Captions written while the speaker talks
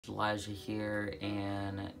Elijah here,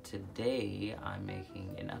 and today I'm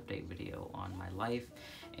making an update video on my life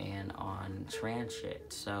and on trans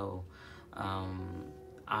shit. So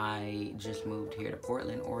I just moved here to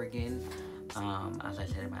Portland, Oregon, as I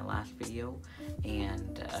said in my last video,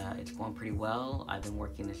 and it's going pretty well. I've been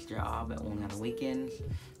working this job only on the weekends.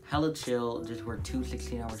 Hella chill, just work 2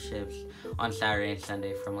 16-hour shifts on Saturday and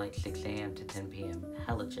Sunday from like 6 a.m. to 10 p.m.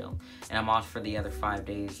 Hella chill. And I'm off for the other 5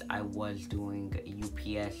 days. I was doing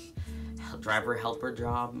UPS driver helper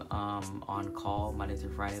job on call Monday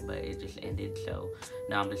through Friday, but it just ended, so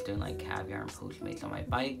now I'm just doing like caviar and Postmates on my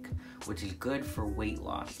bike, which is good for weight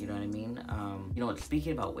loss, you know what I mean? You know,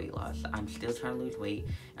 speaking about weight loss, I'm still trying to lose weight.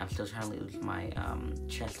 I'm still trying to lose my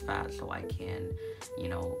chest fat so I can, you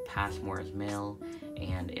know, pass more as male,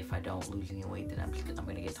 and if I don't lose any weight, then I'm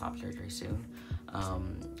gonna get top surgery soon.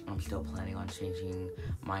 I'm still planning on changing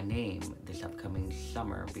my name this upcoming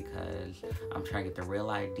summer because I'm trying to get the real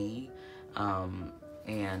ID,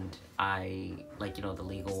 and I, like, you know, the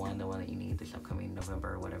legal one, the one that you need this upcoming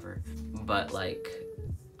November or whatever, but like,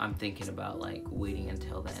 I'm thinking about like waiting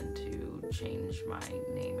until then to change my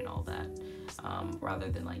name and all that, rather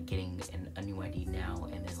than like getting a new ID now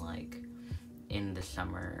and then like in the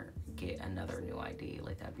summer get another new ID.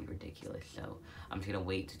 Like, that'd be ridiculous. So I'm just gonna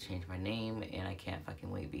wait to change my name, and I can't fucking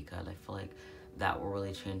wait because I feel like that will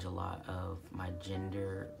really change a lot of my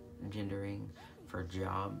gendering for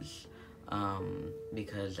jobs,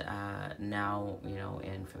 because now, you know,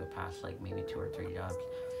 and for the past like maybe 2 or 3 jobs,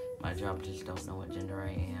 my job just don't know what gender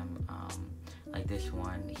I am. Like this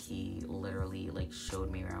one, he literally like showed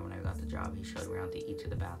me around when I got the job. He showed me around to each of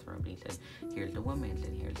the bathrooms. He said, here's the women's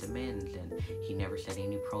and here's the men's, and he never said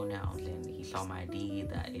any pronouns, and he saw my ID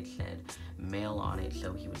that it said male on it,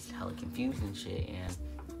 so he was hella confused and shit, and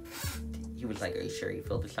he was like, are you sure you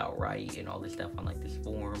filled this out right, and all this stuff on like this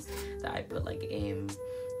form that I put like M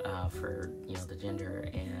for, you know, the gender,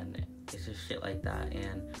 and it's just shit like that.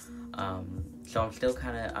 And so I'm still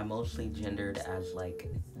I'm mostly gendered as like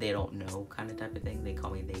they don't know kind of type of thing. They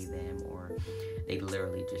call me they, them, or they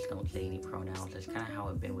literally just don't say any pronouns. That's kind of how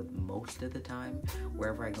I've been with most of the time,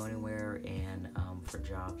 wherever I go anywhere, and for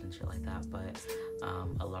jobs and shit like that. But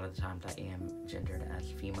a lot of the times I am gendered as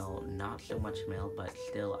female, not so much male, but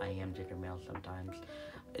still I am gender male sometimes.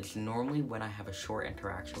 It's normally when I have a short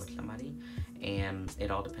interaction with somebody, and it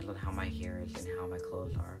all depends on how my hair is and how my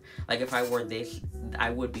clothes are. Like, if I wore this,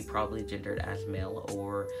 I would be probably gendered as male,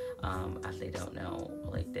 or as they don't know,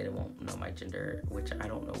 like they won't know my gender, which I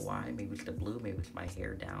don't know why. Maybe it's the blue, maybe it's my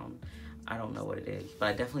hair down. I don't know what it is, but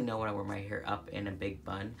I definitely know when I wear my hair up in a big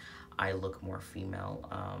bun, I look more female,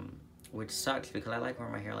 which sucks because I like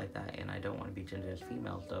wearing my hair like that, and I don't want to be gendered as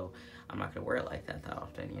female, so I'm not gonna wear it like that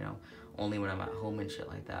often, you know, only when I'm at home and shit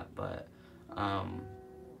like that. But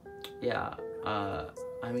yeah,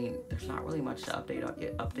 I mean, there's not really much to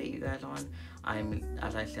update you guys on.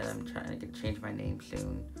 As I said, I'm trying to change my name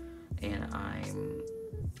soon, and I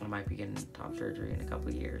might be getting top surgery in a couple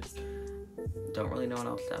of years. Don't really know what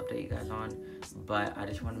else to update you guys on, but I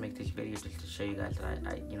just want to make this video just to show you guys that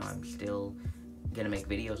I'm still gonna make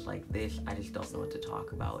videos like this. I just don't know what to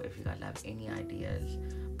talk about. If you guys have any ideas,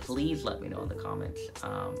 please let me know in the comments,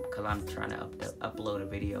 because I'm trying to upload a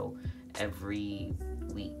video every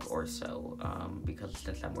week or so, because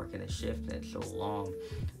since I'm working a shift and it's so long,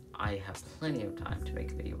 I have plenty of time to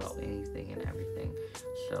make a video about anything and everything.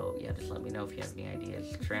 So yeah, just let me know if you have any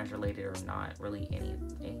ideas, trans related or not, really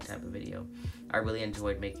any type of video. I really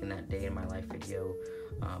enjoyed making that day in my life video.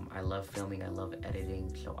 I love filming, I love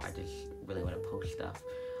editing, so I just really want to post stuff,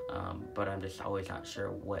 but I'm just always not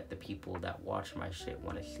sure what the people that watch my shit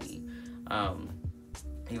want to see,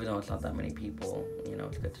 even though it's not that many people, you know,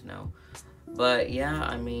 it's good to know. But yeah,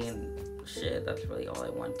 I mean, shit, that's really all I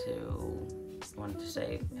wanted to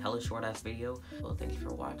say. Hella short ass video. Well, thanks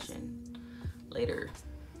for watching. Later.